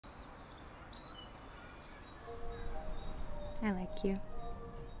I like you.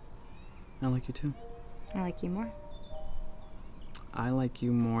 I like you too. I like you more. I like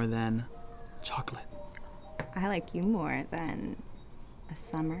you more than chocolate. I like you more than a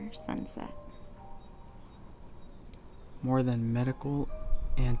summer sunset. More than medical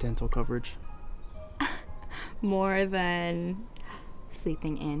and dental coverage. More than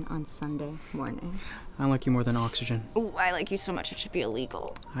sleeping in on Sunday morning. I like you more than oxygen. Ooh, I like you so much it should be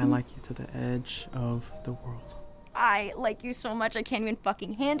illegal. I like you to the edge of the world. I like you so much I can't even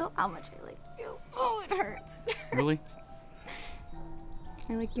fucking handle how much I like you. Oh, it hurts. Really?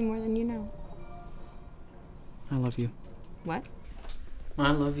 I like you more than you know. I love you. What?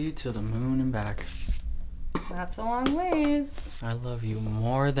 I love you to the moon and back. That's a long ways. I love you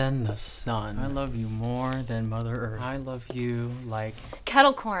more than the sun. I love you more than Mother Earth. I love you like...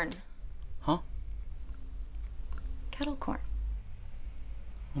 Kettle corn. Huh? Kettle corn.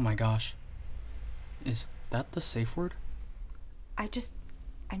 Oh my gosh. Is that the safe word? I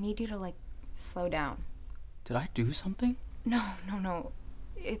need you to, like, slow down. Did I do something? No.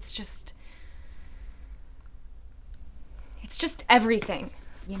 It's just everything,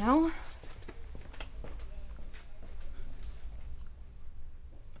 you know?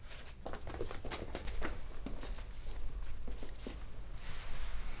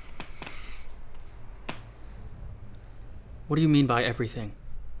 What do you mean by everything?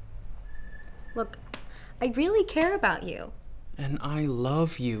 Look, I really care about you. And I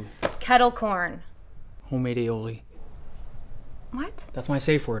love you. Kettle corn. Homemade aoli. What? That's my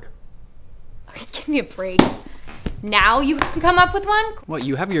safe word. Okay, give me a break. Now you can come up with one? What,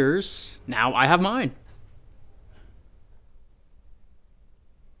 you have yours. Now I have mine.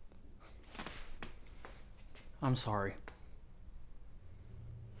 I'm sorry.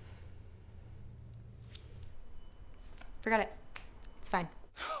 Forget it. It's fine.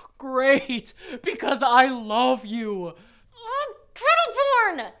 Great! Because I love you! Oh, kettle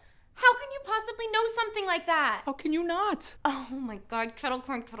corn! How can you possibly know something like that? How can you not? Oh my god, kettle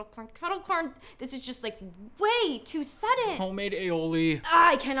corn. This is just like way too sudden. Homemade aoli.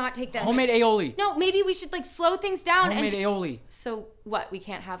 I cannot take this. Homemade aoli. No, maybe we should like slow things down. Homemade aoli. So what, we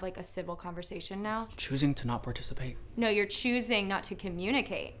can't have like a civil conversation now? Choosing to not participate. No, you're choosing not to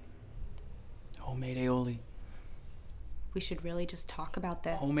communicate. Homemade aoli. We should really just talk about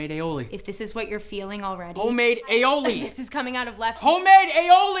this. Homemade aoli. If this is what you're feeling already. Homemade aoli. This is coming out of left. Homemade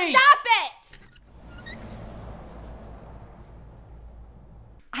aoli. Stop it!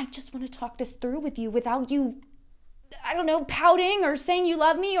 I just want to talk this through with you without you, I don't know, pouting or saying you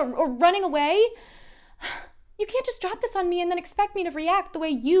love me or running away. You can't just drop this on me and then expect me to react the way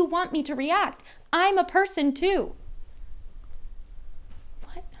you want me to react. I'm a person too.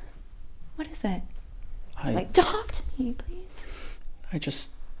 What? What is it? Like, talk to me, please.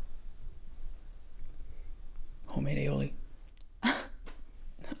 Homemade aoli.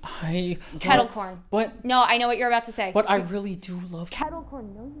 Kettle corn. What? No, I know what you're about to say. But I really do love kettle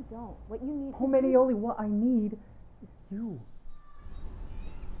corn. No, you don't. What you need. Homemade aoli. What I need is you.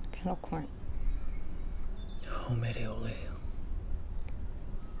 Kettle corn. Homemade aoli.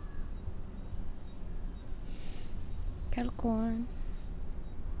 Kettle corn.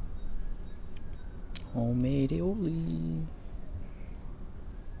 Homemade aoli.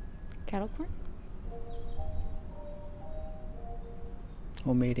 Kettle corn.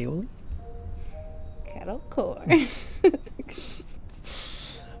 Homemade aoli. Kettle corn.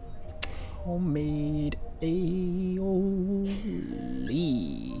 Homemade aoli.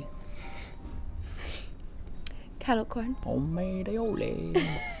 Kettle corn. Homemade aoli.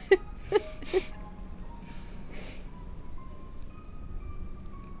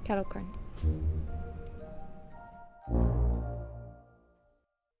 Kettle corn.